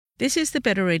This is the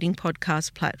Better Reading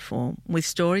Podcast platform with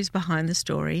stories behind the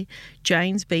story,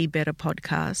 Jane's Be Better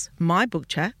podcast, my book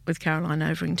chat with Caroline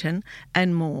Overington,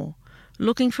 and more.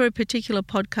 Looking for a particular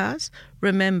podcast?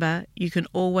 Remember, you can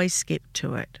always skip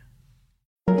to it.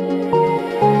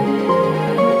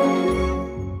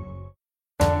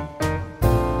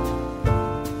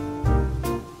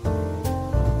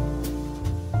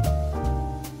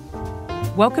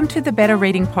 Welcome to the Better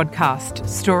Reading Podcast,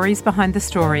 Stories Behind the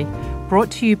Story,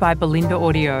 brought to you by Belinda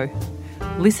Audio.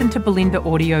 Listen to Belinda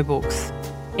audiobooks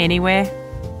anywhere,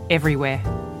 everywhere.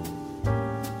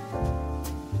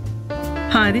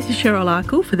 Hi, this is Cheryl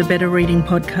Arkle for the Better Reading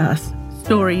Podcast,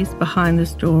 Stories Behind the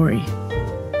Story.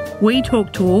 We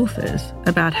talk to authors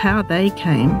about how they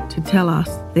came to tell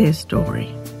us their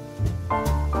story.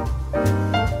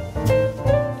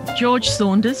 George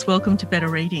Saunders, welcome to Better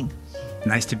Reading.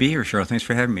 Nice to be here, Cheryl. Thanks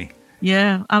for having me.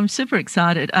 Yeah, I'm super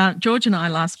excited. George and I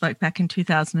last spoke back in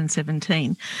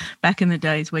 2017, back in the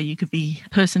days where you could be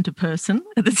person to person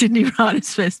at the Sydney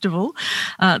Writers' Festival.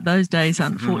 Those days,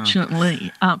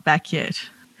 unfortunately, aren't back yet.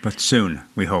 But soon,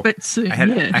 we hope. But soon,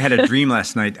 I had a dream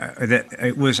last night that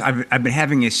it was. I've been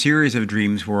having a series of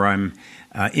dreams where I'm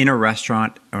in a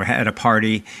restaurant or at a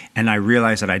party, and I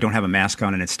realize that I don't have a mask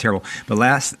on, and it's terrible. But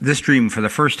this dream, for the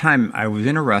first time, I was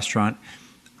in a restaurant.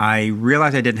 I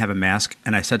realized I didn't have a mask,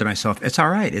 and I said to myself, it's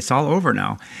all right. It's all over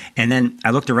now. And then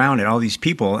I looked around at all these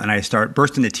people, and I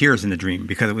burst into tears in the dream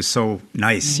because it was so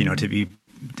nice,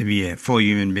 to be a full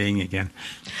human being again.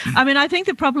 I mean, I think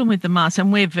the problem with the masks,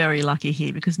 and we're very lucky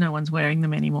here because no one's wearing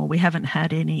them anymore. We haven't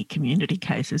had any community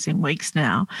cases in weeks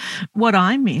now. What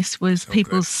I miss was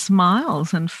people's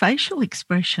smiles and facial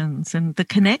expressions and the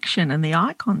connection and the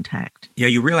eye contact. Yeah,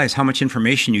 you realize how much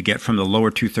information you get from the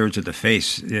lower 2/3 of the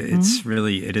face. It's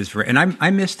really, it is. And I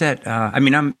miss that. I'm,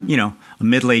 a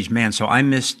middle-aged man, so I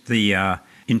missed the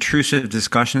intrusive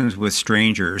discussions with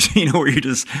strangers, where you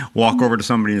just walk over to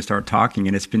somebody and start talking.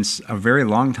 And it's been a very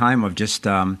long time of just,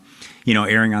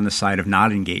 erring on the side of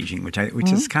not engaging, which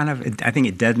is kind of, I think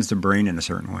it deadens the brain in a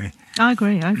certain way. I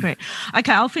agree.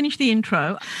 Okay, I'll finish the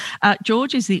intro.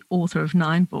 George is the author of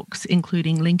 9 books,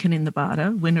 including Lincoln in the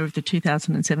Barter, winner of the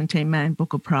 2017 Man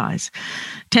Booker Prize.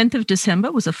 10th of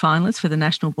December was a finalist for the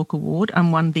National Book Award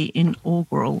and won the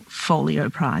inaugural Folio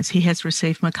Prize. He has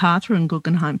received MacArthur and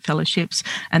Guggenheim Fellowships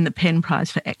and the Penn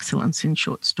Prize for Excellence in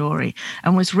Short Story,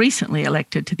 and was recently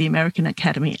elected to the American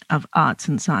Academy of Arts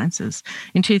and Sciences.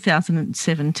 In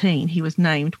 2017, he was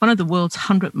named one of the world's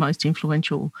 100 most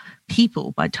influential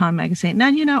people by Time magazine.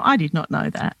 Now, I did not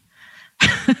know that.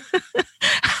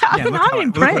 I'm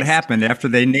impressed. Look what happened after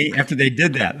they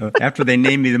did that. After they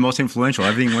named me the most influential,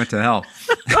 everything went to hell.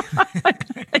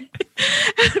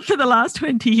 For the last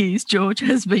 20 years, George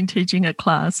has been teaching a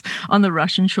class on the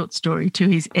Russian short story to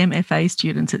his MFA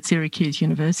students at Syracuse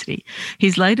University.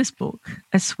 His latest book,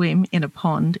 A Swim in a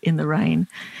Pond in the Rain,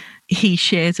 he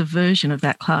shares a version of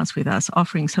that class with us,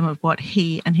 offering some of what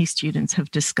he and his students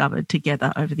have discovered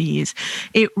together over the years.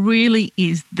 It really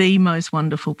is the most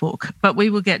wonderful book, but we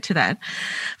will get to that.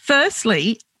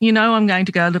 Firstly, I'm going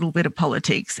to go a little bit of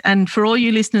politics. And for all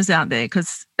you listeners out there,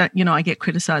 because, I get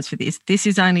criticised for this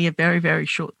is only a very, very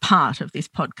short part of this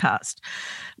podcast.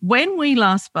 When we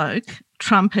last spoke,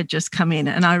 Trump had just come in,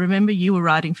 and I remember you were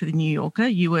writing for The New Yorker.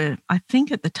 You were, I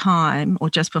think at the time, or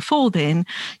just before then,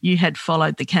 you had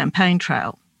followed the campaign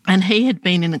trail. And he had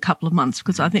been in a couple of months,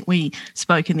 because I think we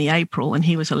spoke in the April and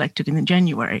he was elected in the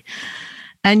January.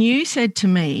 And you said to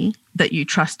me that you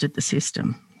trusted the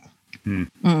system.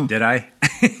 Did I?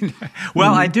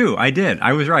 Well, I do. I did.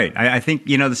 I was right. I think,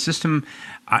 the system,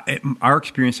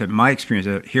 my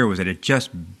experience here was that it just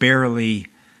barely,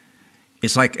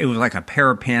 it was like a pair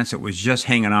of pants that was just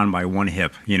hanging on by one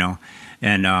hip,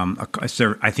 And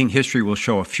so I think history will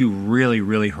show a few really,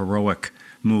 really heroic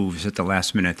moves at the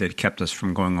last minute that kept us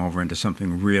from going over into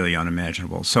something really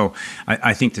unimaginable. So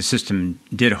I think the system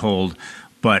did hold,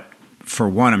 but for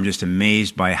one, I'm just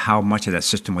amazed by how much of that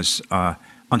system was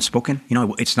unspoken.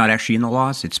 It's not actually in the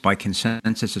laws. It's by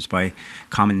consensus. It's by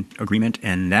common agreement.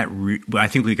 And that I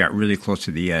think we got really close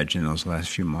to the edge in those last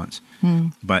few months.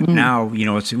 But now,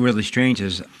 what's really strange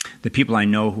is the people I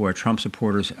know who are Trump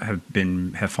supporters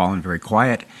have fallen very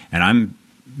quiet. And I'm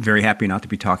very happy not to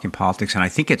be talking politics. And I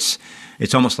think it's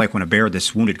almost like when a bear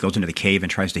that's wounded goes into the cave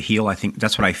and tries to heal. I think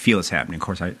that's what I feel is happening. Of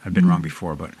course, I've been wrong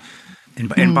before, but And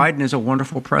Biden is a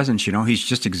wonderful presence. He's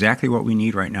just exactly what we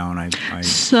need right now. And I'm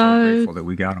so grateful that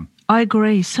we got him. I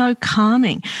agree. So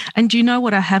calming. And do you know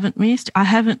what I haven't missed? I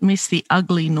haven't missed the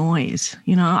ugly noise.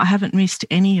 I haven't missed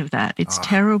any of that. It's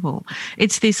terrible.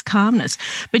 It's this calmness.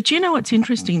 But do you know what's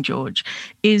interesting, George,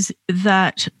 is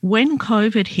that when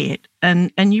COVID hit,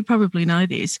 and you probably know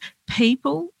this,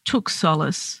 people took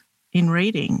solace in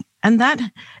reading. And that,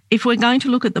 if we're going to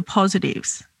look at the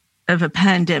positives of a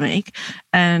pandemic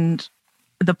and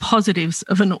the positives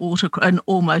of an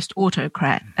almost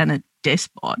autocrat and a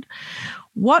despot,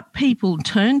 what people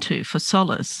turned to for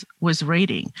solace was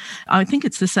reading. I think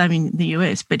it's the same in the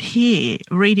US, but here,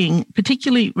 reading,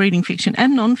 particularly reading fiction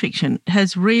and non-fiction,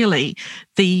 has really,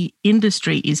 the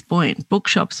industry is buoyant.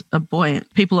 Bookshops are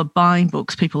buoyant. People are buying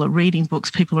books, people are reading books,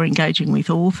 people are engaging with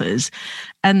authors.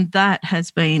 And that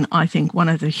has been, I think, one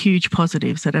of the huge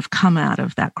positives that have come out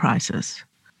of that crisis.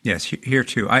 Yes, here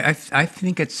too. I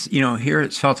think it's, here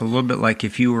it's felt a little bit like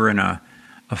if you were in a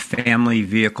family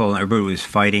vehicle and everybody was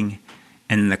fighting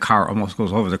and the car almost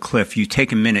goes over the cliff, you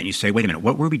take a minute and you say, wait a minute,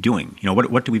 what were we doing?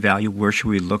 What do we value? Where should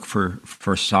we look for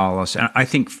solace? And I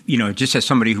think, just as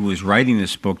somebody who was writing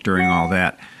this book during all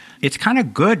that, it's kind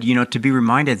of good, to be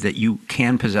reminded that you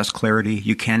can possess clarity,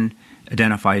 you can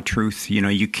identify truth,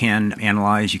 you can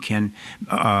analyze, you can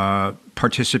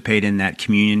participate in that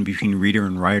communion between reader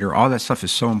and writer. All that stuff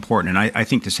is so important. And I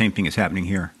think the same thing is happening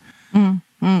here.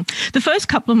 The first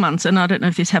couple of months, and I don't know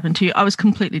if this happened to you, I was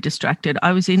completely distracted.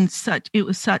 It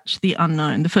was such the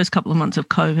unknown, the first couple of months of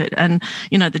COVID and,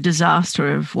 the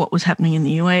disaster of what was happening in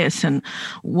the US and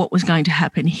what was going to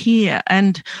happen here.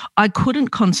 And I couldn't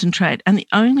concentrate. And the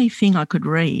only thing I could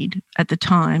read at the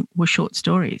time were short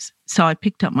stories. So I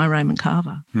picked up my Raymond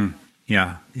Carver.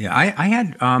 Yeah. I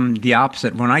had the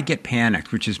opposite. When I get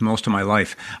panicked, which is most of my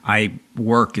life,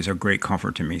 work is a great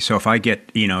comfort to me. So if I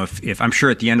get, if I'm sure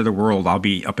at the end of the world, I'll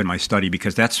be up in my study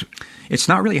because it's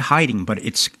not really hiding, but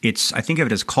it's I think of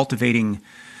it as cultivating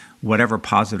whatever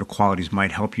positive qualities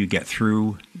might help you get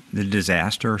through the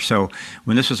disaster. So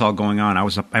when this was all going on, I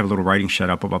have a little writing shed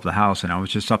up above the house, and I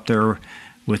was just up there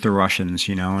with the Russians,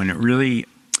 and it really,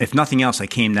 if nothing else, I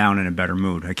came down in a better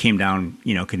mood. I came down,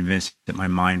 convinced that my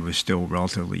mind was still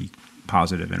relatively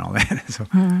positive and all that. So.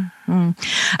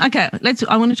 Okay,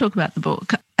 I want to talk about the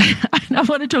book. I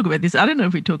want to talk about this. I don't know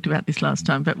if we talked about this last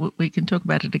time, but we can talk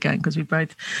about it again because we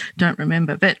both don't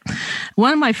remember. But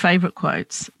one of my favourite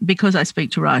quotes, because I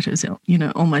speak to writers,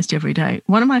 almost every day,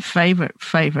 one of my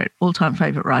all-time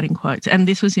favourite writing quotes, and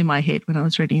this was in my head when I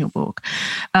was reading your book,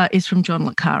 is from John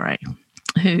le Carré,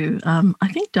 who I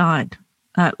think died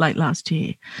late last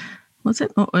year. Was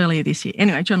it? Or earlier this year?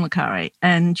 Anyway, John le Carré,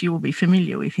 and you will be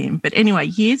familiar with him. But anyway,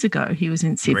 years ago, he was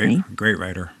in Sydney. Great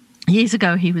writer. Years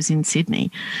ago, he was in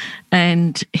Sydney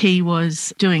and he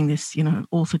was doing this,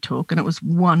 author talk, and it was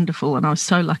wonderful, and I was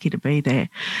so lucky to be there.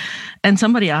 And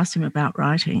somebody asked him about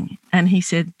writing, and he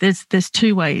said, there's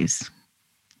two ways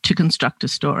to construct a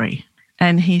story.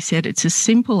 And he said, it's as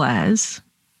simple as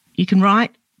you can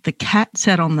write the cat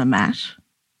sat on the mat,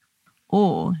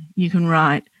 or you can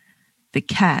write the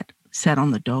cat sat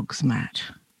on the dog's mat.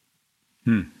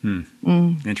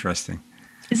 Interesting.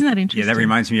 Isn't that interesting? Yeah, that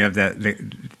reminds me of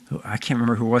I can't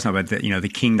remember who it was now, but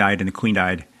the king died and the queen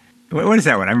died. What is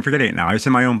that one? I'm forgetting it now. It's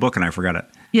in my own book and I forgot it.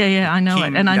 Yeah, I know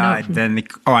it. And I know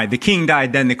it the king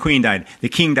died, then the queen died. The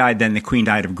king died, then the queen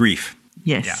died of grief.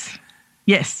 Yes. Yeah.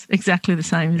 Yes, exactly the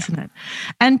same, isn't it?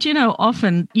 And,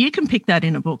 often you can pick that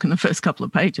in a book in the first couple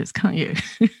of pages, can't you?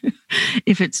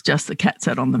 If it's just the cat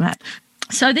sat on the mat.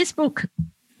 So this book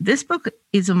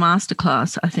is a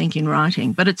masterclass, I think, in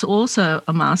writing, but it's also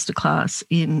a masterclass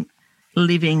in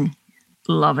living,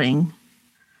 loving.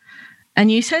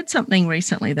 And you said something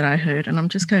recently that I heard, and I'm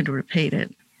just going to repeat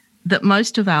it, that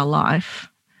most of our life,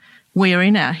 we are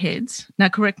in our heads. Now,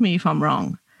 correct me if I'm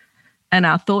wrong. And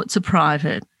our thoughts are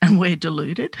private and we're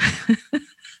deluded.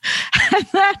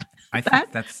 And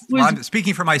I'm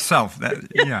speaking for myself.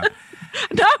 Yeah.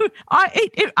 No,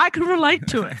 I can relate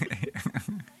to it.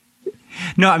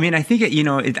 No, I mean, I think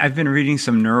I've been reading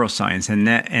some neuroscience,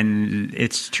 and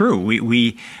it's true.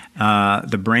 We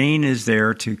the brain is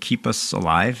there to keep us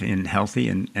alive and healthy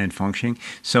and functioning.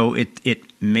 So it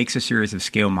makes a series of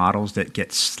scale models that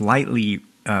get slightly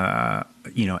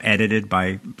edited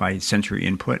by sensory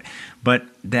input, but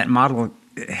that model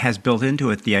has built into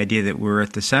it the idea that we're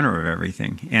at the center of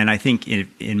everything. And I think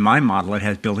in my model, it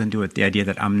has built into it the idea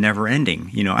that I'm never ending.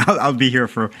 I'll be here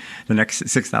for the next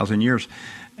 6,000 years.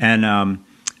 And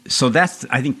so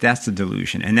I think that's the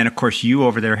delusion. And then, of course, you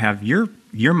over there have your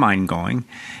mind going.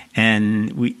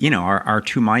 And we, our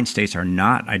two mind states are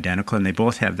not identical, and they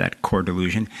both have that core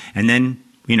delusion. And then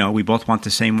we both want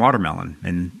the same watermelon,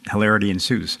 and hilarity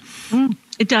ensues.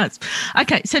 It does.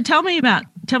 Okay, so tell me about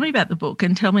the book,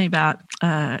 and tell me about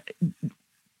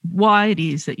why it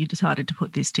is that you decided to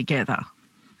put this together.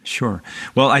 Sure.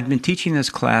 Well, I'd been teaching this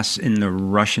class in the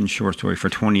Russian short story for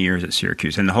 20 years at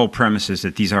Syracuse, and the whole premise is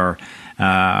that these are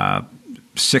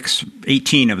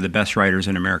 18 of the best writers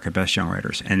in America, best young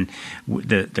writers. And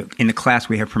in the class,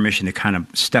 we have permission to kind of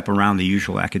step around the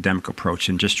usual academic approach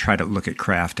and just try to look at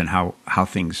craft and how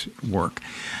things work.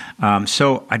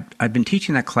 So I've been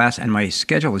teaching that class, and my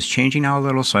schedule is changing now a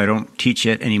little, so I don't teach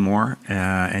it anymore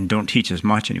and don't teach as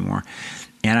much anymore.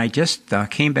 And I just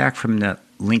came back from the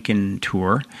Lincoln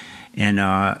tour, and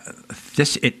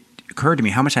it occurred to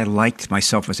me how much I liked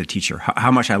myself as a teacher,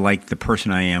 how much I liked the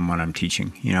person I am when I'm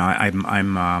teaching.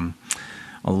 I'm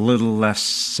a little less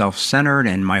self-centered,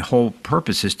 and my whole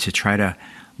purpose is to try to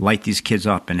light these kids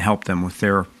up and help them with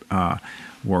their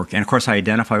work. And of course, I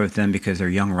identify with them because they're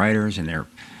young writers, and they're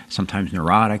sometimes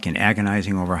neurotic and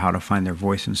agonizing over how to find their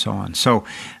voice and so on. So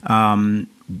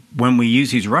when we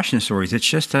use these Russian stories, it's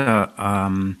just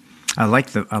I like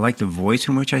the voice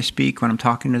in which I speak when I'm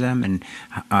talking to them, and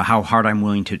how hard I'm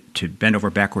willing to bend over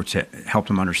backwards to help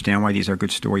them understand why these are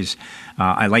good stories.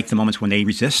 I like the moments when they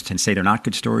resist and say they're not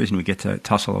good stories, and we get to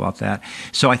tussle about that.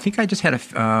 So I think I just had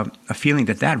a feeling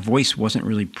that voice wasn't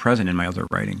really present in my other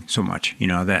writing so much,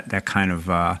 that kind of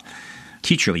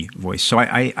teacherly voice. So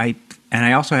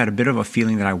I also had a bit of a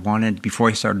feeling that I wanted, before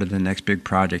I started the next big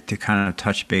project, to kind of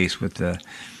touch base with the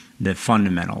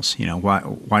fundamentals.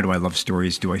 Why do I love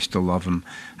stories? Do I still love them?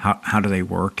 How do they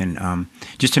work? And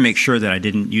just to make sure that I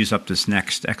didn't use up this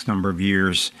next X number of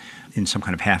years in some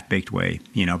kind of half-baked way,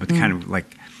 but to kind of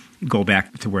like go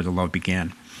back to where the love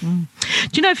began. Do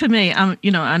you know, for me, and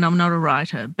I'm not a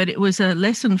writer, but it was a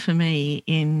lesson for me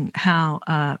in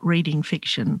how reading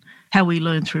fiction, how we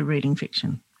learn through reading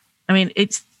fiction. I mean,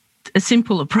 it's a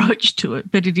simple approach to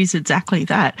it, but it is exactly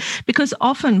that. Because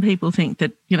often people think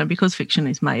that, because fiction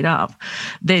is made up,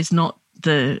 there's not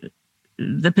the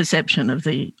perception of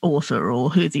the author or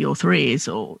who the author is,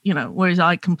 or, whereas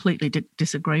I completely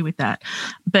disagree with that.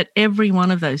 But every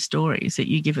one of those stories that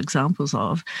you give examples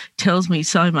of tells me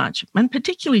so much, and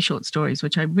particularly short stories,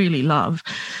 which I really love,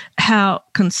 how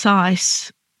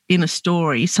concise in a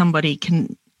story somebody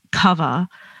can cover,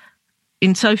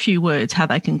 in so few words, how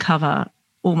they can cover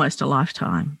almost a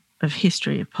lifetime of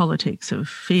history, of politics, of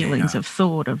feelings, of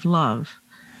thought, of love.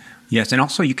 Yes, and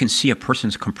also you can see a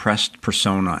person's compressed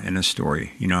persona in a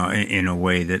story, in a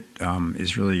way that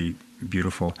is really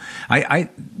beautiful.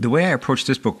 The way I approached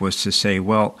this book was to say,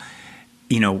 well,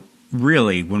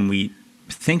 really, when we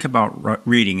think about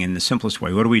reading in the simplest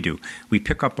way, what do? We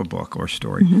pick up a book or a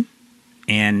story,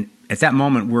 and at that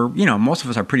moment, most of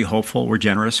us are pretty hopeful. We're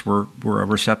generous. We're a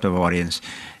receptive audience.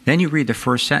 Then you read the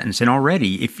first sentence, and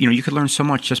already, if you could learn so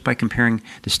much just by comparing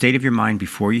the state of your mind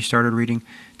before you started reading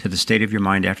to the state of your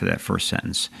mind after that first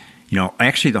sentence.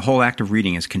 Actually, the whole act of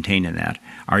reading is contained in that.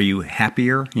 Are you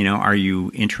happier? Are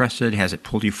you interested? Has it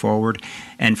pulled you forward?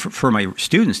 And for my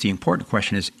students, the important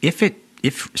question is,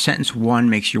 if sentence one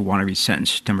makes you want to read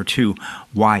sentence number two,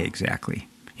 why exactly?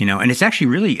 And it's actually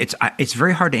really, it's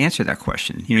very hard to answer that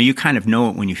question. You kind of know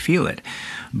it when you feel it.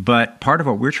 But part of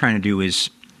what we're trying to do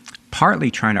is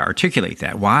partly trying to articulate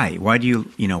that. Why? Why do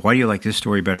you like this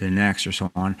story better than the next, or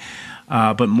so on?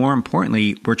 But more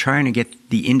importantly, we're trying to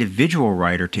get the individual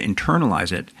writer to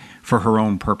internalize it for her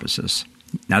own purposes.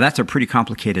 Now, that's a pretty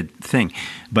complicated thing.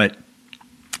 But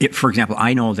for example,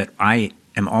 I know that I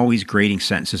am always grading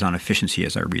sentences on efficiency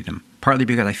as I read them, partly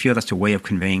because I feel that's a way of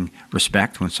conveying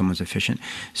respect when someone's efficient.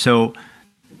 So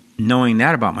knowing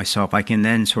that about myself, I can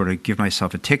then sort of give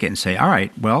myself a ticket and say, all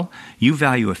right, well, you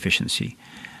value efficiency.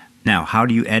 Now, how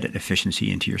do you edit efficiency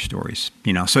into your stories?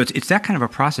 So it's that kind of a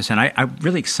process. And I'm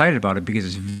really excited about it because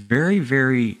it's very,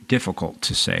 very difficult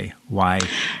to say why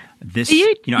this,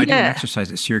 I do an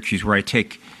exercise at Syracuse where I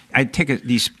take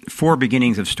these four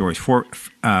beginnings of stories,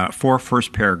 four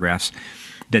first paragraphs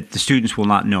that the students will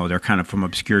not know. They're kind of from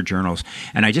obscure journals.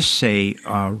 And I just say,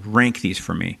 rank these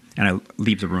for me, and I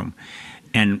leave the room.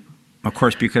 And, of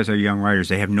course, because they're young writers,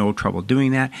 they have no trouble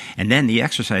doing that. And then the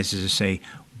exercise is to say,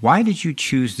 why did you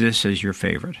choose this as your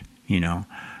favorite,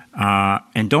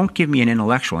 And don't give me an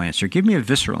intellectual answer. Give me a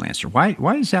visceral answer. Why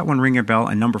does that one ring a bell?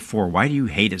 And number 4, why do you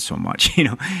hate it so much?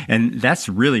 And that's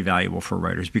really valuable for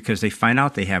writers because they find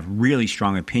out they have really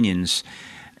strong opinions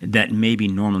that maybe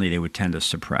normally they would tend to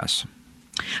suppress.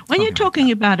 When you're talking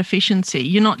about efficiency,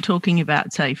 you're not talking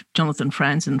about, say, Jonathan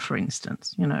Franzen, for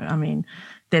instance.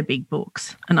 They're big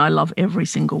books, and I love every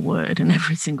single word and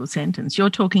every single sentence. You're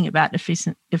talking about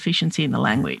efficiency in the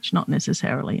language, not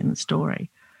necessarily in the story.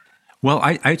 Well,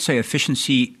 I'd say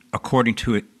efficiency according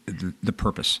to the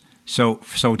purpose. So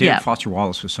David Foster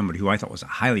Wallace was somebody who I thought was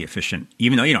highly efficient,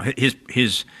 even though,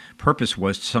 his purpose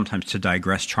was sometimes to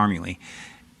digress charmingly.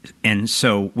 And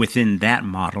so within that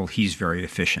model, he's very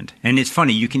efficient. And it's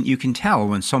funny, you can tell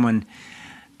when someone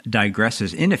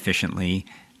digresses inefficiently,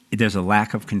 there's a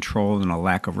lack of control and a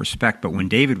lack of respect. But when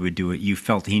David would do it, you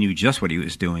felt he knew just what he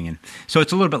was doing. And so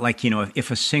it's a little bit like,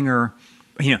 if a singer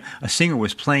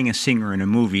was playing a singer in a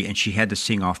movie and she had to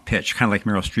sing off pitch, kind of like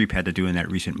Meryl Streep had to do in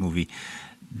that recent movie.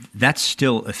 That's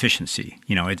still efficiency.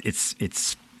 I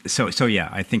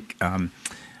think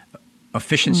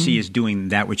efficiency is doing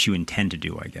that which you intend to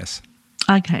do, I guess.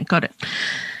 Okay, got it.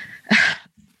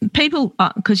 People,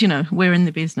 because, we're in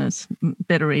the business,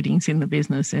 Better Reading's in the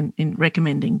business in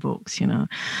recommending books, and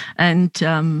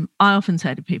I often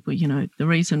say to people, the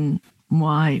reason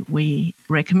why we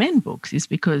recommend books is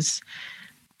because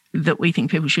that we think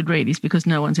people should read is because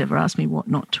no one's ever asked me what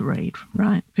not to read,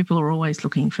 right? People are always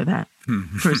looking for that,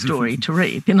 for a story to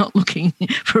read. They're not looking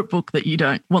for a book that you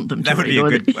don't want them to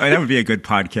read. That would be a good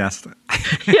podcast.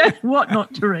 Yeah, what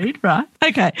not to read, right?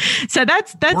 Okay, so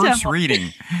that's worse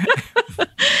reading.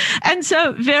 And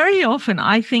so very often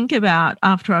I think about,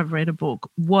 after I've read a book,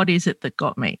 what is it that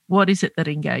got me? What is it that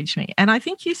engaged me? And I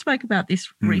think you spoke about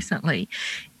this recently,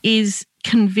 is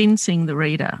convincing the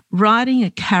reader, writing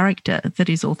a character that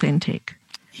is authentic.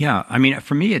 Yeah, I mean,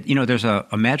 for me, there's a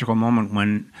magical moment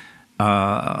when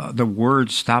the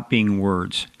words stop being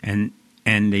words and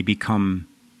they become,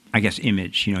 I guess,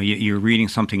 image. You're reading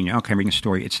something, and I'm reading a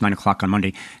story, it's 9 o'clock on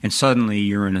Monday, and suddenly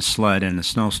you're in a sled and a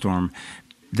snowstorm.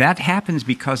 That happens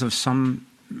because of some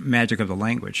magic of the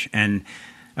language. And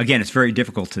again, it's very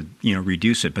difficult to,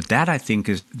 reduce it. But that, I think,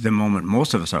 is the moment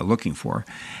most of us are looking for.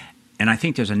 And I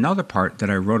think there's another part that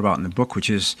I wrote about in the book, which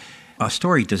is a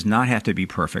story does not have to be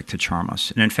perfect to charm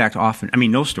us. And in fact, often,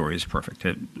 no story is perfect.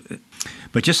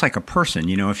 But just like a person,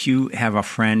 if you have a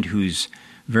friend who's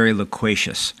very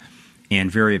loquacious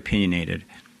and very opinionated,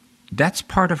 that's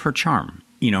part of her charm,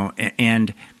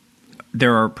 and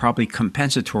there are probably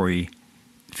compensatory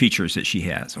features that she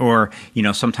has. Or,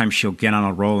 sometimes she'll get on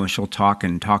a roll and she'll talk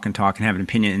and talk and talk and have an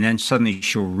opinion, and then suddenly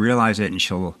she'll realize it and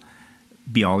she'll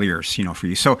be all ears, for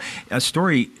you. So a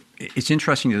story, it's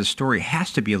interesting that the story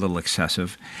has to be a little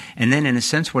excessive. And then in a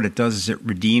sense, what it does is it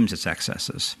redeems its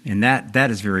excesses. And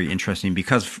that is very interesting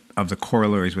because of the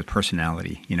corollaries with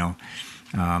personality,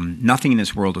 Nothing in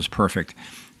this world is perfect,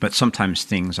 but sometimes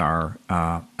things are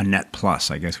a net plus,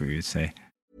 I guess we would say.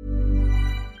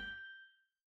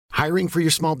 Hiring for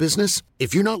your small business?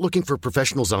 If you're not looking for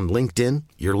professionals on LinkedIn,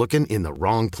 you're looking in the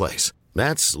wrong place.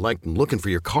 That's like looking for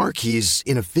your car keys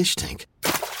in a fish tank.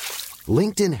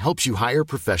 LinkedIn helps you hire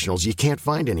professionals you can't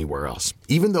find anywhere else,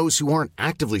 even those who aren't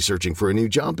actively searching for a new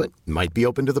job but might be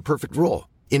open to the perfect role.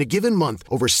 In a given month,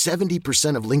 over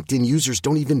 70% of LinkedIn users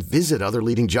don't even visit other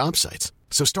leading job sites.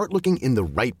 So start looking in the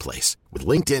right place. With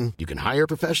LinkedIn, you can hire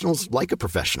professionals like a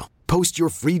professional. Post your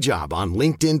free job on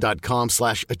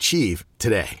linkedin.com/achieve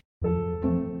today.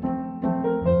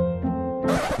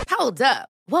 Hold up.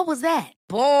 What was that?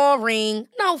 Boring.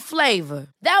 No flavor.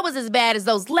 That was as bad as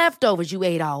those leftovers you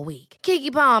ate all week.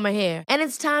 Keke Palmer here. And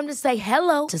it's time to say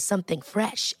hello to something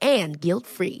fresh and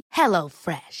guilt-free. Hello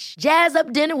Fresh. Jazz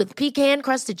up dinner with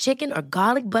pecan-crusted chicken or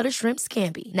garlic butter shrimp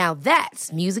scampi. Now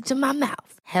that's music to my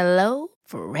mouth. Hello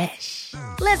Fresh.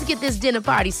 Let's get this dinner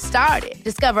party started.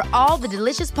 Discover all the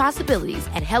delicious possibilities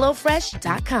at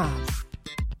HelloFresh.com.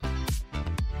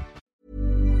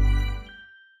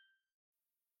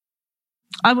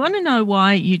 I want to know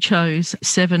why you chose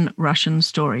 7 Russian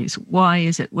stories. Why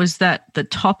is it? Was that the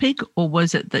topic, or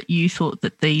was it that you thought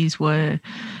that these were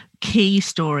key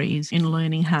stories in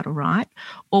learning how to write?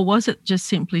 Or was it just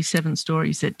simply 7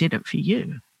 stories that did it for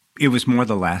you? It was more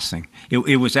the last thing.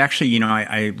 It was actually,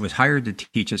 I was hired to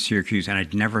teach at Syracuse, and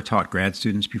I'd never taught grad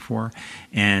students before.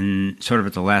 And sort of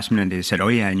at the last minute, they said, oh,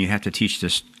 yeah, and you have to teach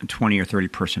this 20 or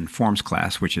 30-person forms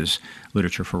class, which is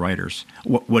literature for writers.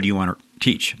 What do you want to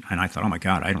teach? And I thought, oh, my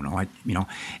God, I don't know.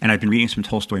 And I've been reading some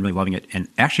Tolstoy and really loving it, and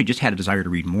actually just had a desire to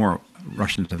read more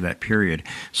Russians of that period.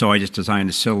 So I just designed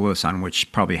a syllabus on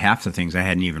which probably half the things I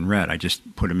hadn't even read. I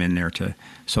just put them in there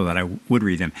so that I would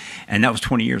read them. And that was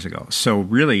 20 years ago. So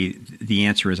really the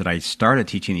answer is that I started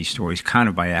teaching these stories kind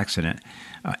of by accident,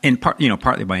 and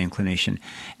partly by inclination.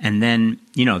 And then,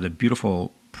 the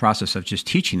beautiful process of just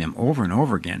teaching them over and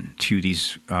over again to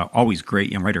these always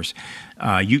great young writers.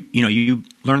 You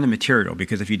learn the material,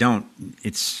 because if you don't,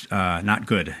 it's not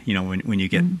good. When you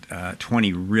get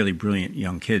 20 really brilliant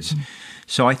young kids.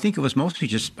 So I think it was mostly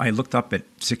just I looked up at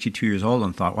 62 years old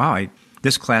and thought, wow,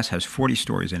 this class has 40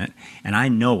 stories in it, and I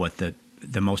know what the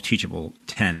the most teachable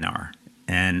 10 are.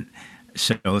 And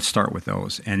so let's start with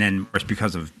those. And then, of course,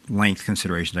 because of length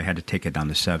considerations, I had to take it down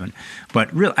to 7.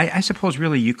 But really, I suppose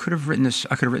really you could have written this,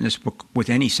 I could have written this book with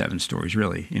any 7 stories,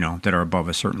 really, that are above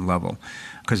a certain level.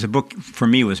 Because the book, for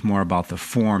me, was more about the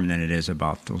form than it is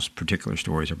about those particular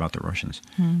stories about the Russians.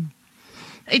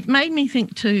 It made me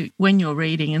think too, when you're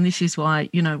reading, and this is why,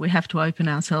 we have to open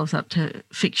ourselves up to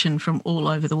fiction from all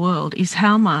over the world, is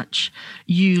how much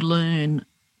you learn,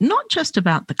 not just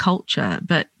about the culture,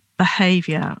 but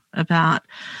behaviour, about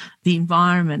the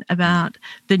environment, about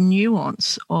the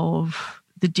nuance of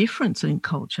the difference in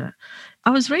culture.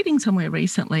 I was reading somewhere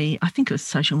recently, I think it was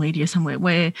social media somewhere,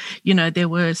 where, there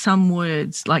were some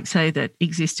words, like say, that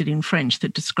existed in French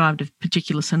that described a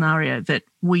particular scenario that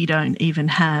we don't even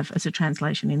have as a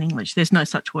translation in English. There's no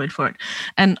such word for it.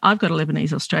 And I've got a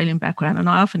Lebanese Australian background, and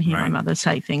I often hear my mother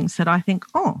say things that I think,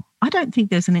 I don't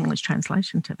think there's an English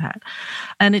translation to that.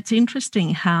 And it's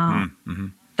interesting how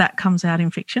that comes out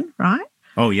in fiction, right?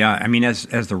 Oh, yeah. I mean, as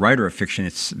the writer of fiction,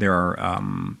 there are,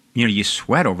 you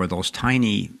sweat over those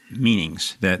tiny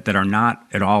meanings that are not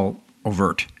at all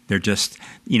overt. They're just,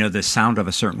 the sound of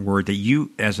a certain word that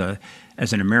you, as an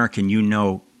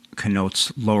American,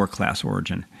 connotes lower class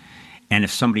origin. And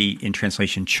if somebody in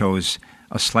translation chose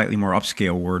a slightly more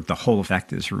upscale word, the whole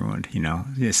effect is ruined,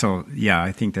 So, yeah,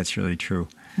 I think that's really true.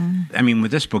 I mean,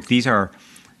 with this book, these are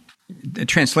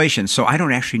translations, so I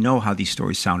don't actually know how these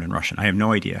stories sound in Russian. I have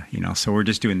no idea, so we're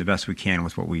just doing the best we can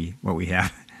with what we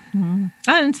have. And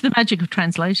it's the magic of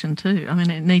translation too. I mean,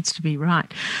 it needs to be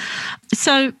right.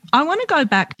 So I want to go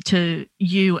back to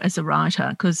you as a writer,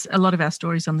 because a lot of our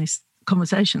stories on this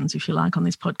conversations, if you like, on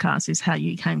this podcast is how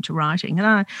you came to writing.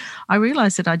 And I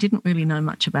realised that I didn't really know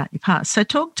much about your past. So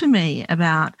talk to me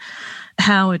about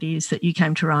how it is that you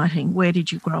came to writing. Where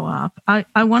did you grow up?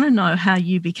 I want to know how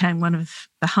you became one of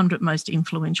the 100 most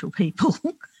influential people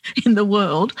in the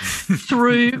world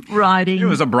through writing. It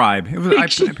was a bribe. I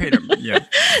paid him. Yeah.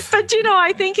 But,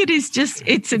 I think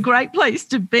it's a great place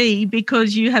to be,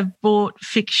 because you have bought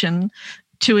fiction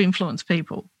to influence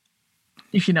people,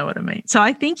 if you know what I mean. So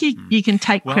I think you can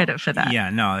take credit for that. Yeah,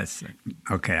 no, it's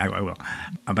okay. I will,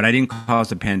 but I didn't cause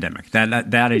the pandemic. That I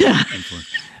didn't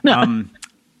influence. No.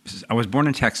 I was born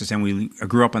in Texas, and I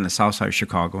grew up on the south side of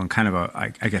Chicago, and kind of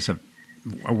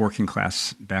a working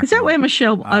class background. Is that where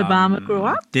Michelle Obama grew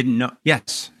up? Didn't know.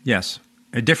 Yes.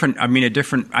 A different.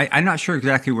 I'm not sure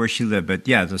exactly where she lived, but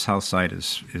yeah, the south side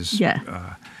is.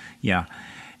 Yeah. Yeah.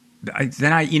 I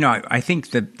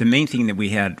think that the main thing that we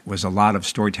had was a lot of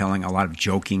storytelling, a lot of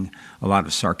joking, a lot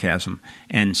of sarcasm.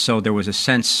 And so there was a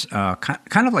sense,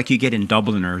 kind of like you get in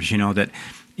Dubliners, that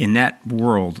in that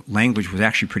world, language was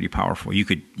actually pretty powerful. You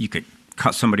could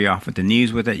cut somebody off at the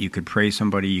knees with it. You could praise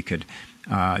somebody. You could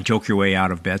joke your way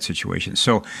out of bad situations.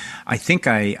 So I think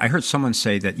I heard someone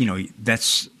say that,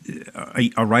 that's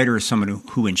a writer is someone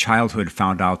who in childhood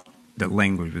found out that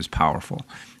language was powerful.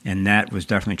 And that was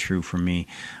definitely true for me.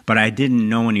 But I didn't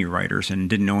know any writers and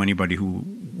didn't know anybody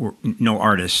no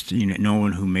artists, no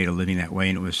one who made a living that way.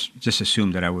 And it was just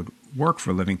assumed that I would work for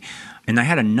a living. And I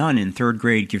had a nun in 3rd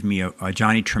grade give me a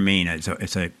Johnny Tremaine.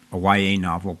 It's a YA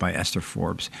novel by Esther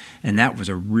Forbes. And that was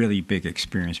a really big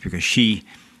experience, because she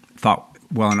thought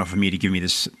well enough of me to give me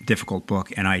this difficult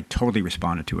book, and I totally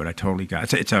responded to it. I totally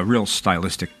got it. It's a real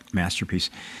stylistic masterpiece.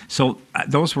 So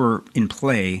those were in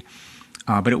play.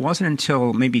 But it wasn't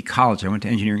until maybe college. I went to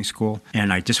engineering school,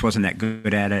 and I just wasn't that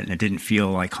good at it, and it didn't feel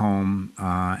like home.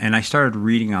 And I started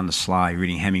reading on the sly,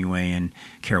 reading Hemingway and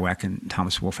Kerouac and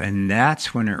Thomas Wolfe, and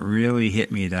that's when it really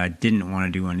hit me that I didn't want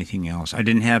to do anything else. I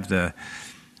didn't have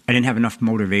enough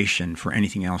motivation for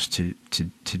anything else to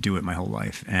do it my whole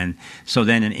life. And so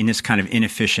then in this kind of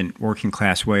inefficient working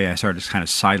class way, I started kind of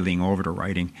sidling over to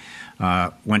writing,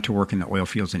 went to work in the oil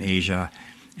fields in Asia,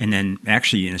 and then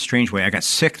actually in a strange way, I got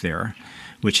sick there,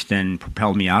 which then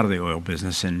propelled me out of the oil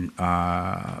business. And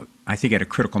I think at a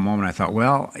critical moment, I thought,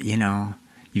 well,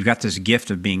 you've got this gift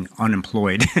of being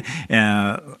unemployed.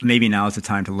 Maybe now is the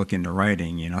time to look into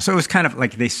writing, So it was kind of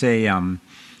like they say,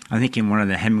 I think in one of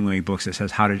the Hemingway books it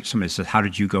says, somebody says, how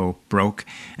did you go broke?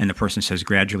 And the person says,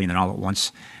 gradually and then all at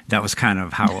once. That was kind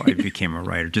of how I became a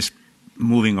writer, just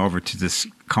moving over to this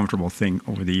comfortable thing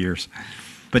over the years.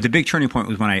 But the big turning point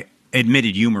was when I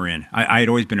admitted humor in. I had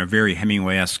always been a very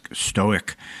Hemingway-esque,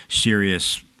 stoic,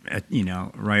 serious,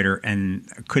 writer,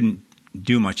 and couldn't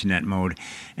do much in that mode.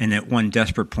 And at one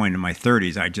desperate point in my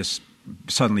 30s, I just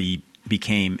suddenly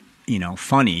became,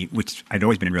 funny, which I'd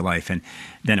always been in real life. And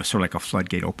then it was sort of like a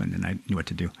floodgate opened, and I knew what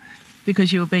to do.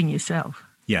 Because you were being yourself.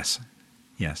 Yes.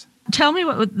 Tell me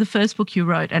what was the first book you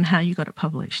wrote and how you got it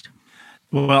published.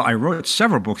 Well, I wrote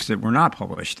several books that were not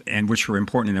published and which were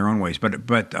important in their own ways. But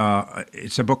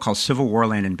it's a book called Civil War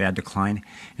Land in Bad Decline,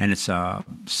 and it's a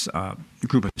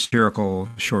group of satirical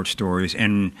short stories.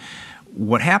 And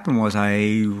what happened was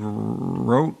I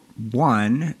wrote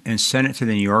one and sent it to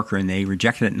the New Yorker, and they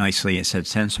rejected it nicely and said,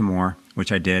 send some more,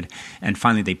 which I did. And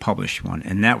finally they published one,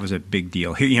 and that was a big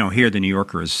deal. Here the New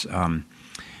Yorker is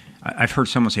I've heard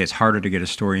someone say it's harder to get a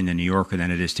story in the New Yorker than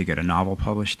it is to get a novel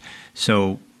published.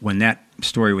 So when that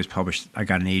story was published, I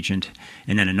got an agent,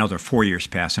 and then another 4 years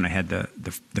passed, and I had the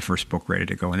first book ready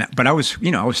to go. But I was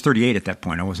 38 at that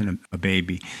point. I wasn't a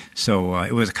baby, so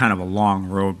it was kind of a long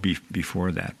road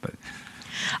before that. But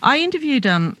I interviewed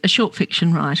a short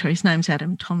fiction writer. His name's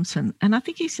Adam Thompson, and I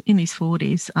think he's in his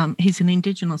 40s. He's an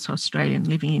Indigenous Australian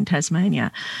living in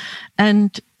Tasmania,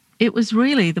 and it was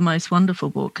really the most wonderful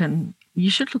book, and you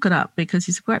should look it up because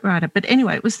he's a great writer. But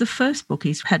anyway, it was the first book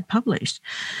he's had published.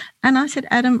 And I said,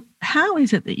 Adam, how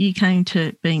is it that you came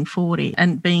to being 40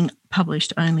 and being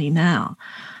published only now?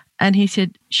 And he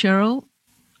said, Cheryl,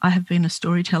 I have been a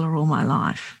storyteller all my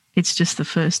life. It's just the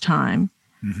first time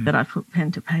that I put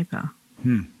pen to paper.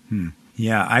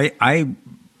 Yeah,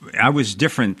 I was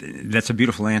different. That's a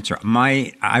beautiful answer.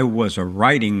 I was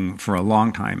writing for a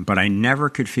long time, but I never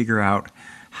could figure out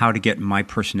how to get my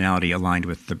personality aligned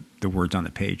with the words on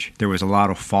the page. There was a lot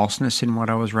of falseness in what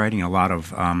I was writing, a lot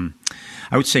of, I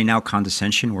would say now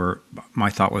condescension, where my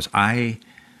thought was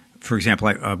for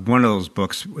example, one of those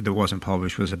books that wasn't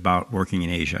published was about working in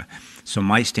Asia. So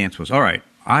my stance was, all right,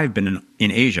 I've been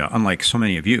in Asia, unlike so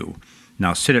many of you.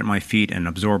 Now sit at my feet and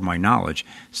absorb my knowledge.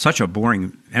 Such a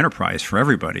boring enterprise for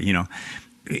everybody,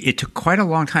 It took quite a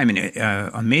long time, an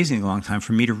amazingly long time,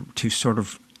 for me to sort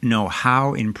of know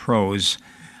how in prose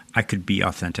I could be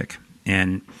authentic.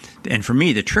 And for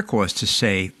me, the trick was to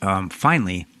say,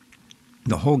 finally,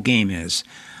 the whole game is,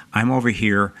 I'm over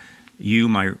here, you,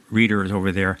 my reader, is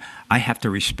over there. I have to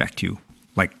respect you,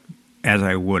 like as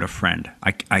I would a friend.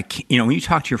 I can't, when you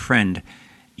talk to your friend,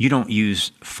 you don't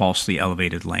use falsely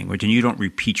elevated language, and you don't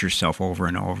repeat yourself over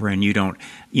and over, and you don't,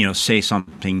 say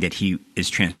something that he is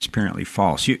transparently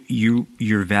false.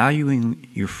 You're valuing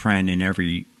your friend in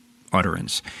every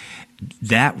utterance.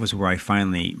 That was where I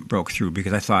finally broke through,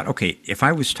 because I thought, okay, if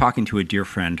I was talking to a dear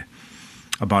friend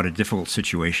about a difficult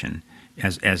situation,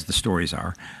 as the stories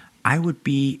are, I would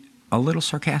be a little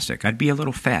sarcastic. I'd be a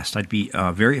little fast. I'd be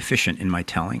very efficient in my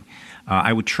telling.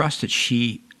 I would trust that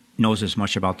she knows as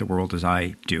much about the world as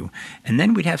I do. And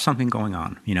then we'd have something going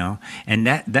on, And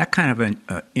that kind of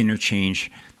an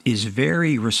interchange is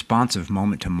very responsive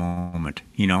moment to moment.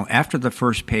 After the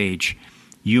first page,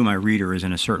 you, my reader, is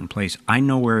in a certain place. I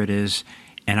know where it is,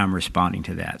 and I'm responding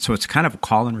to that. So it's kind of a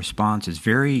call and response. It's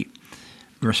very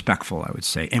respectful, I would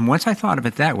say. And once I thought of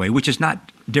it that way, which is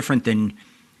not different than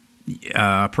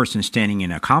a person standing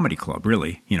in a comedy club,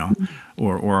 really,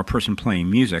 or a person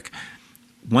playing music.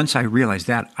 Once I realized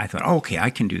that, I thought, okay, I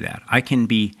can do that. I can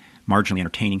be marginally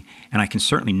entertaining, and I can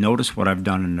certainly notice what I've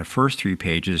done in the first 3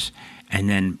 pages and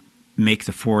then make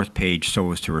the 4th page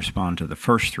so as to respond to the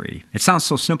first 3. It sounds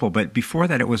so simple, but before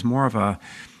that it was more of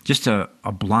just a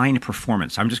blind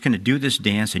performance. I'm just going to do this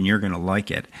dance and you're going to like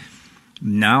it.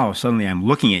 Now suddenly I'm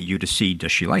looking at you to see,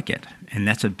 does she like it? And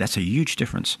that's a huge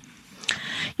difference.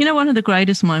 One of the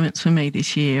greatest moments for me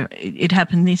this year, it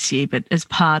happened this year, but as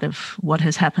part of what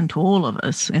has happened to all of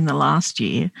us in the last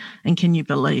year, and can you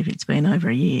believe it's been over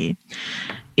a year,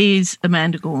 is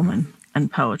Amanda Gorman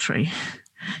and poetry.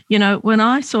 When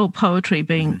I saw poetry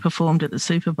being performed at the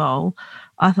Super Bowl,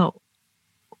 I thought,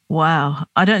 wow,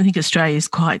 I don't think Australia's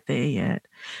quite there yet.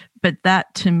 But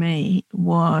that to me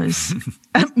was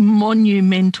a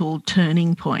monumental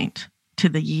turning point to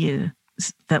the year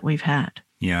that we've had.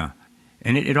 Yeah.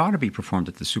 And it ought to be performed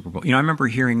at the Super Bowl. I remember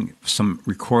hearing some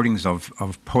recordings of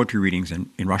poetry readings in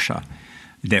Russia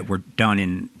that were done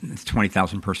in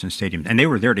 20,000 person stadiums, and they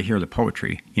were there to hear the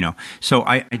poetry, So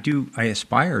I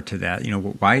aspire to that.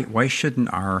 Why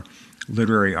shouldn't our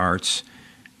literary arts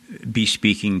be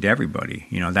speaking to everybody?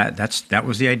 That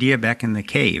was the idea back in the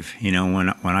cave.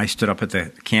 When I stood up at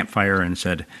the campfire and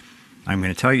said, I'm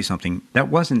going to tell you something, that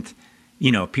wasn't,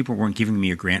 people weren't giving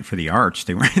me a grant for the arts.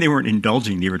 They weren't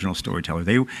indulging the original storyteller.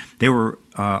 They were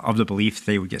of the belief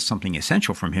they would get something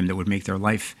essential from him that would make their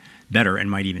life better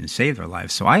and might even save their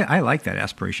lives. So I like that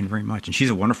aspiration very much. And she's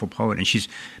a wonderful poet, and she's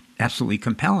absolutely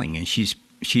compelling. And she's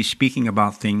speaking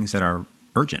about things that are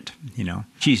urgent.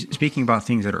 She's speaking about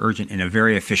things that are urgent in a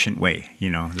very efficient way.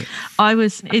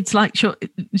 It's like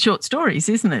short stories,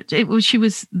 isn't it? She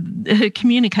was her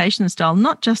communication style,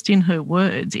 not just in her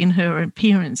words, in her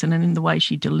appearance and in the way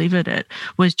she delivered it,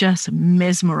 was just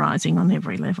mesmerizing on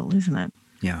every level, isn't it?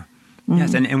 Yeah.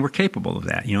 Yes, and we're capable of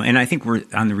that, and I think we're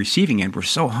on the receiving end. We're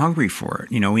so hungry for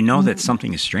it. We know that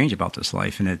something is strange about this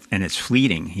life, and it's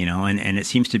fleeting, and it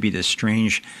seems to be this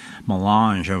strange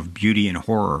melange of beauty and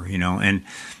horror,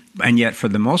 and yet for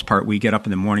the most part, we get up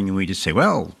in the morning and we just say,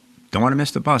 well, don't want to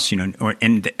miss the bus,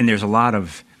 and there's a lot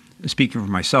of, speaking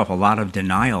for myself, a lot of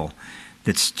denial.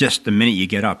 That's just the minute you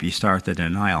get up, you start the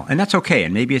denial, and that's okay,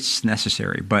 and maybe it's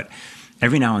necessary, but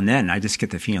every now and then I just get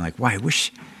the feeling like, wow, I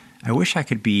wish I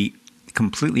could be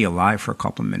completely alive for a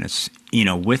couple of minutes,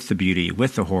 with the beauty,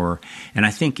 with the horror. And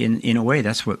I think in a way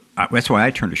that's why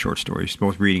I turn to short stories,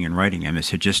 both reading and writing them, is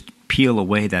to just peel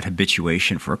away that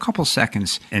habituation for a couple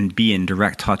seconds and be in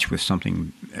direct touch with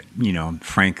something,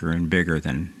 franker and bigger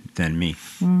than me.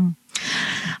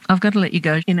 I've got to let you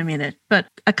go in a minute, but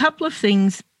a couple of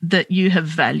things that you have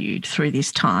valued through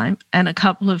this time and a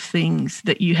couple of things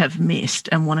that you have missed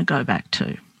and want to go back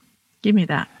to. Give me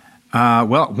that.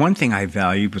 Well, one thing I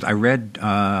valued was I read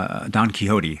Don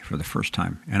Quixote for the first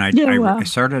time, and I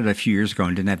started a few years ago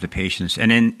and didn't have the patience.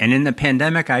 And in the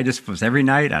pandemic, I just was every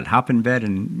night I'd hop in bed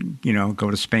and go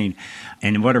to Spain,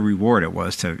 and what a reward it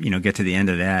was to get to the end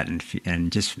of that and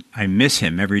just I miss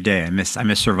him every day. I miss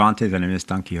Cervantes and I miss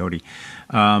Don Quixote.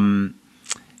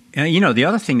 And, the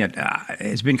other thing that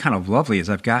has been kind of lovely is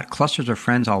I've got clusters of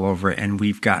friends all over, and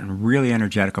we've gotten really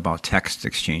energetic about text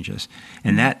exchanges.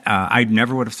 And that I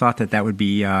never would have thought that would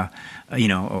be, a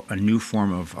new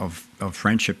form of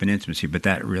friendship and intimacy, but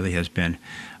that really has been.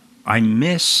 I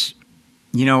miss,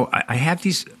 I have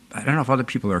these, I don't know if other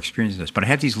people are experiencing this, but I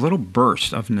have these little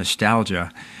bursts of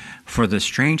nostalgia for the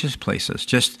strangest places,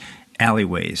 just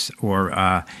alleyways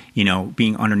or,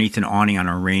 being underneath an awning on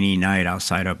a rainy night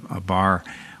outside a bar.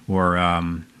 Or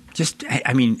and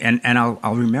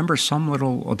I'll remember some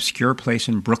little obscure place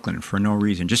in Brooklyn for no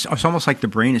reason. Just it's almost like the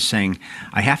brain is saying,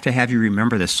 "I have to have you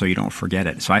remember this so you don't forget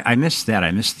it." So I miss that.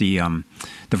 I miss the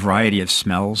variety of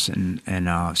smells and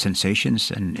sensations,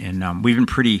 and we've been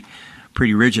pretty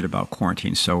rigid about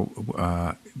quarantine. So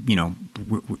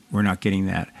we're not getting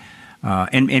that.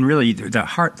 And really, the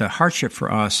hardship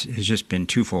for us has just been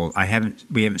twofold.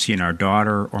 We haven't seen our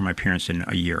daughter or my parents in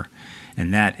a year.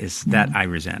 And that I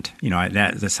resent.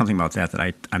 There's something about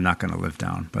that I'm not going to live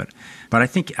down. But I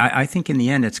think in the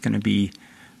end it's going to be,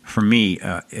 for me,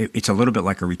 it's a little bit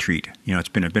like a retreat. It's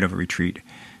been a bit of a retreat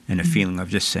and a feeling of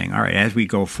just saying, all right, as we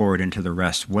go forward into the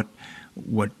rest, what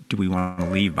do we want to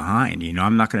leave behind?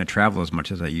 I'm not going to travel as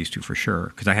much as I used to for sure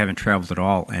because I haven't traveled at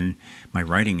all. And my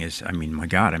writing is, my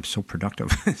God, I'm so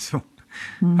productive. So.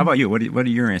 How about you? What are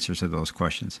your answers to those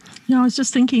questions? I was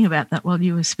just thinking about that while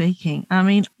you were speaking.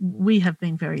 We have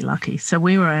been very lucky. So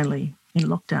we were only in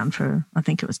lockdown for, I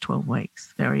think it was 12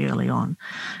 weeks very early on.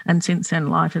 And since then,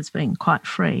 life has been quite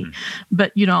free.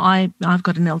 But, I've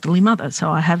got an elderly mother, so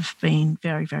I have been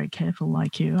very, very careful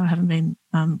like you. I haven't been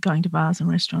going to bars and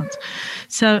restaurants.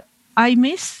 So I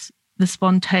miss the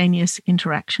spontaneous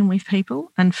interaction with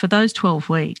people. And for those 12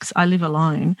 weeks, I live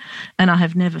alone and I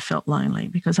have never felt lonely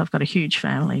because I've got a huge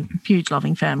family, huge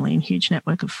loving family and huge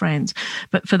network of friends.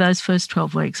 But for those first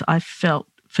 12 weeks, I felt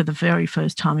for the very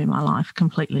first time in my life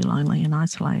completely lonely and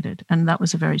isolated. And that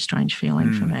was a very strange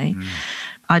feeling for me.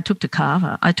 I took to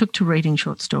Carver. I took to reading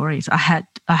short stories. I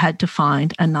had to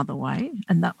find another way,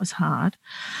 and that was hard.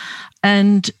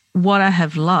 And what I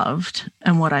have loved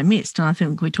and what I missed, and I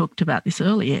think we talked about this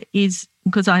earlier, is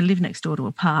because I live next door to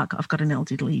a park, I've got an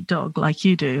elderly dog like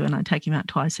you do, and I take him out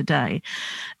twice a day.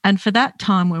 And for that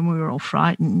time when we were all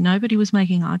frightened, nobody was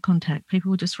making eye contact.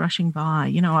 People were just rushing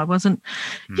by. I wasn't,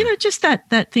 just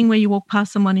that thing where you walk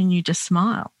past someone and you just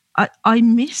smile. I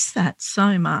miss that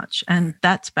so much, and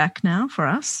that's back now for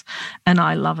us, and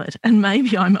I love it. And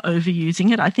maybe I'm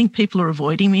overusing it. I think people are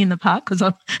avoiding me in the park because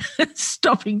I'm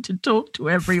stopping to talk to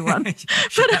everyone.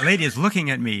 That lady is looking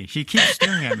at me. She keeps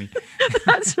staring at me.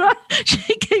 That's right.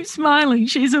 She keeps smiling.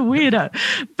 She's a weirdo.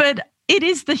 But it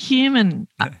is the human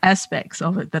aspects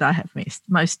of it that I have missed,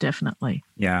 most definitely.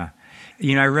 Yeah.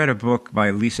 I read a book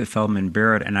by Lisa Feldman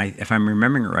Barrett, and if I'm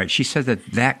remembering it right, she said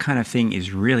that kind of thing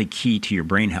is really key to your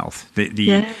brain health.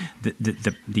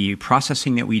 The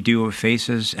processing that we do of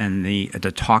faces and the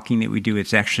talking that we do,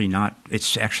 it's actually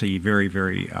very,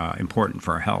 very important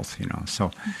for our health.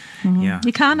 So, yeah,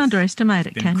 you can't underestimate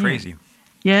it. Can you? Crazy.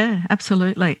 Yeah,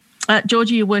 absolutely.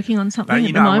 Georgie, you're working on something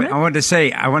at the moment? I wanted to say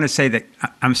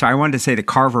that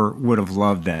Carver would have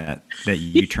loved that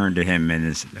you turned to him,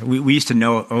 and we used to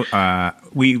know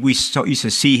we used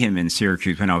to see him in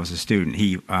Syracuse when I was a student.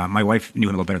 My wife knew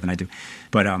him a little better than I do,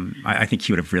 but I think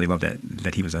he would have really loved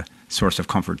that he was a source of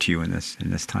comfort to you in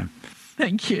this time.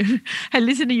 Thank you. Hey,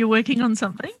 listen, are you working on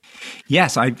something?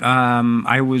 Yes, I've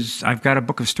got a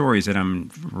book of stories that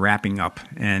I'm wrapping up,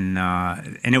 and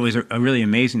it was really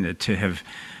amazing to have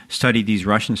studied these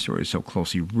Russian stories so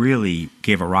closely. Really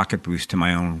gave a rocket boost to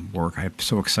my own work. I'm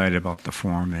so excited about the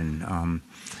form, and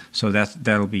so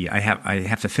that'll be. I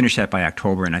have to finish that by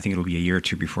October, and I think it'll be a year or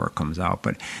two before it comes out.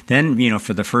 But then,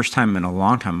 for the first time in a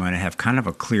long time, I'm going to have kind of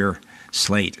a clear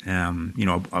slate,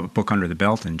 a book under the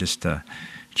belt, and just a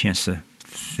chance to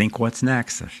think what's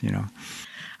next,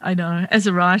 I know. As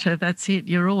a writer, that's it.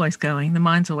 You're always going. The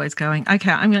mind's always going.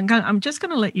 Okay, I'm just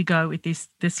going to let you go with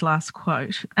this last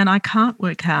quote, and I can't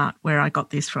work out where I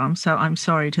got this from, so I'm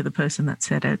sorry to the person that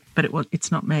said it, but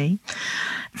it's not me.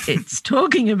 It's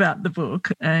talking about the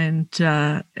book and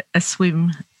a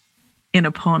swim in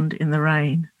a pond in the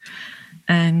rain.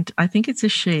 And I think it's a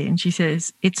she, and she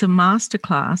says, "It's a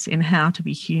masterclass in how to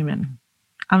be human,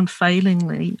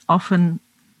 unfailingly, often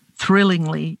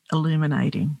thrillingly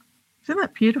illuminating." Isn't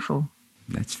that beautiful?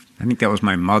 I think that was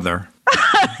my mother.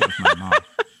 That was my mom.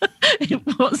 It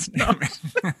was not.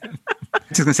 I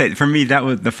was going to say, for me, that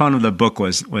was the fun of the book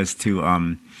was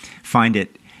to find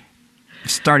it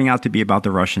starting out to be about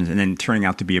the Russians and then turning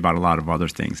out to be about a lot of other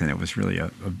things, and it was really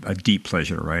a deep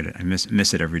pleasure to write it. I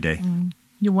miss it every day.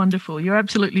 You're wonderful. You're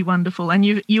absolutely wonderful, and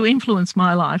you influence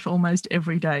my life almost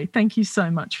every day. Thank you so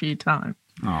much for your time.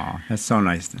 Oh, that's so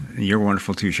nice. You're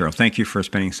wonderful too, Cheryl. Thank you for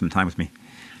spending some time with me.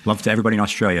 Love to everybody in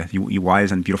Australia. You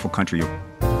wise and beautiful country.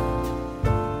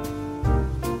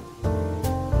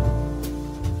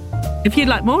 If you'd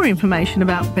like more information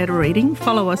about Better Reading,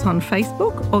 follow us on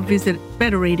Facebook or visit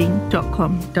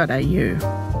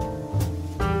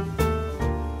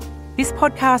betterreading.com.au. This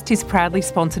podcast is proudly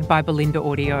sponsored by Belinda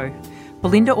Audio.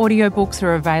 Belinda audiobooks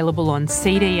are available on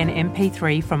CD and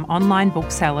MP3 from online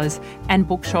booksellers and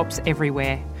bookshops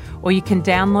everywhere, or you can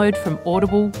download from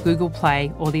Audible, Google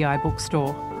Play or the iBook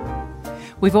Store.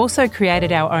 We've also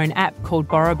created our own app called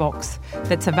BorrowBox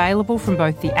that's available from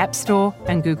both the App Store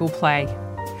and Google Play.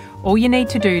 All you need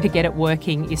to do to get it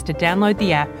working is to download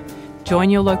the app,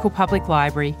 join your local public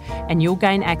library, and you'll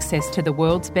gain access to the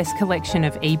world's best collection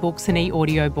of ebooks and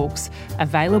e-audiobooks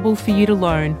available for you to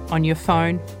loan on your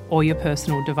phone or your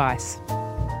personal device.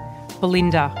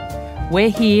 Belinda,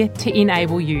 we're here to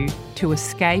enable you to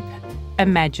escape,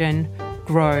 imagine,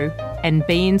 grow, and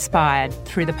be inspired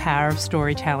through the power of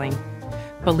storytelling.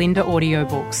 Belinda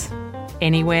Audiobooks.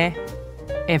 Anywhere,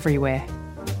 everywhere.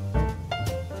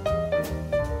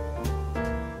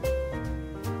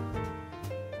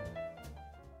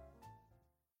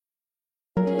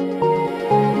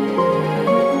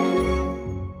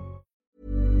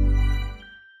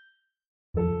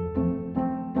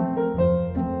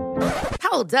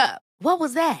 Hold up. What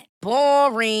was that?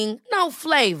 Boring. No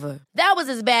flavor. That was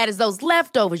as bad as those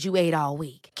leftovers you ate all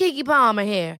week. Keke Palmer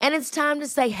here, and it's time to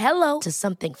say hello to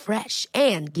something fresh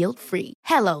and guilt-free.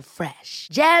 HelloFresh.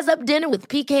 Jazz up dinner with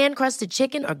pecan-crusted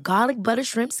chicken or garlic butter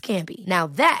shrimp scampi. Now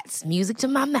that's music to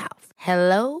my mouth.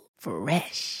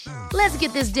 HelloFresh. Let's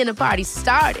get this dinner party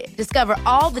started. Discover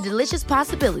all the delicious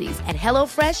possibilities at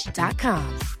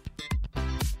HelloFresh.com.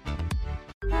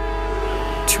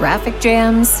 Traffic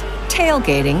jams,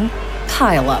 tailgating,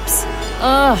 pile-ups.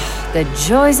 Ugh, the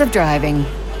joys of driving.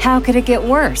 How could it get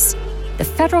worse? The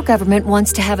federal government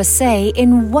wants to have a say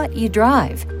in what you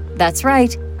drive. That's right.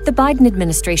 The Biden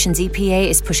administration's EPA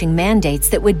is pushing mandates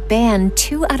that would ban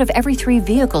 2 out of every 3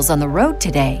 vehicles on the road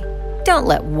today. Don't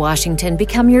let Washington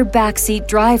become your backseat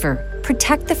driver.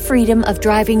 Protect the freedom of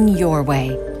driving your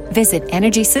way. Visit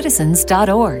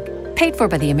EnergyCitizens.org. Paid for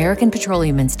by the American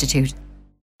Petroleum Institute.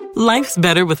 Life's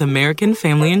better with American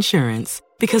Family Insurance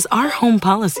because our home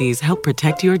policies help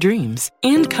protect your dreams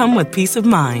and come with peace of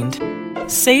mind.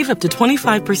 Save up to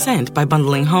 25% by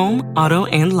bundling home, auto,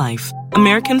 and life.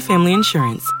 American Family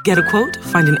Insurance. Get a quote,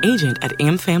 find an agent at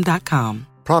amfam.com.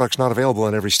 Products not available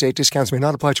in every state. Discounts may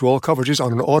not apply to all coverages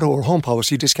on an auto or home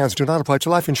policy. Discounts do not apply to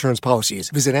life insurance policies.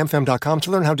 Visit amfam.com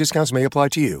to learn how discounts may apply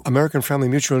to you. American Family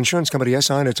Mutual Insurance Company,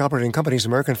 SI, and its operating companies,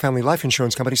 American Family Life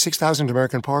Insurance Company, 6000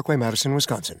 American Parkway, Madison,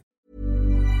 Wisconsin.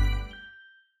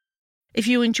 If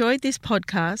you enjoyed this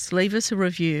podcast, leave us a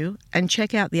review and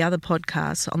check out the other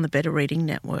podcasts on the Better Reading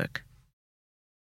Network.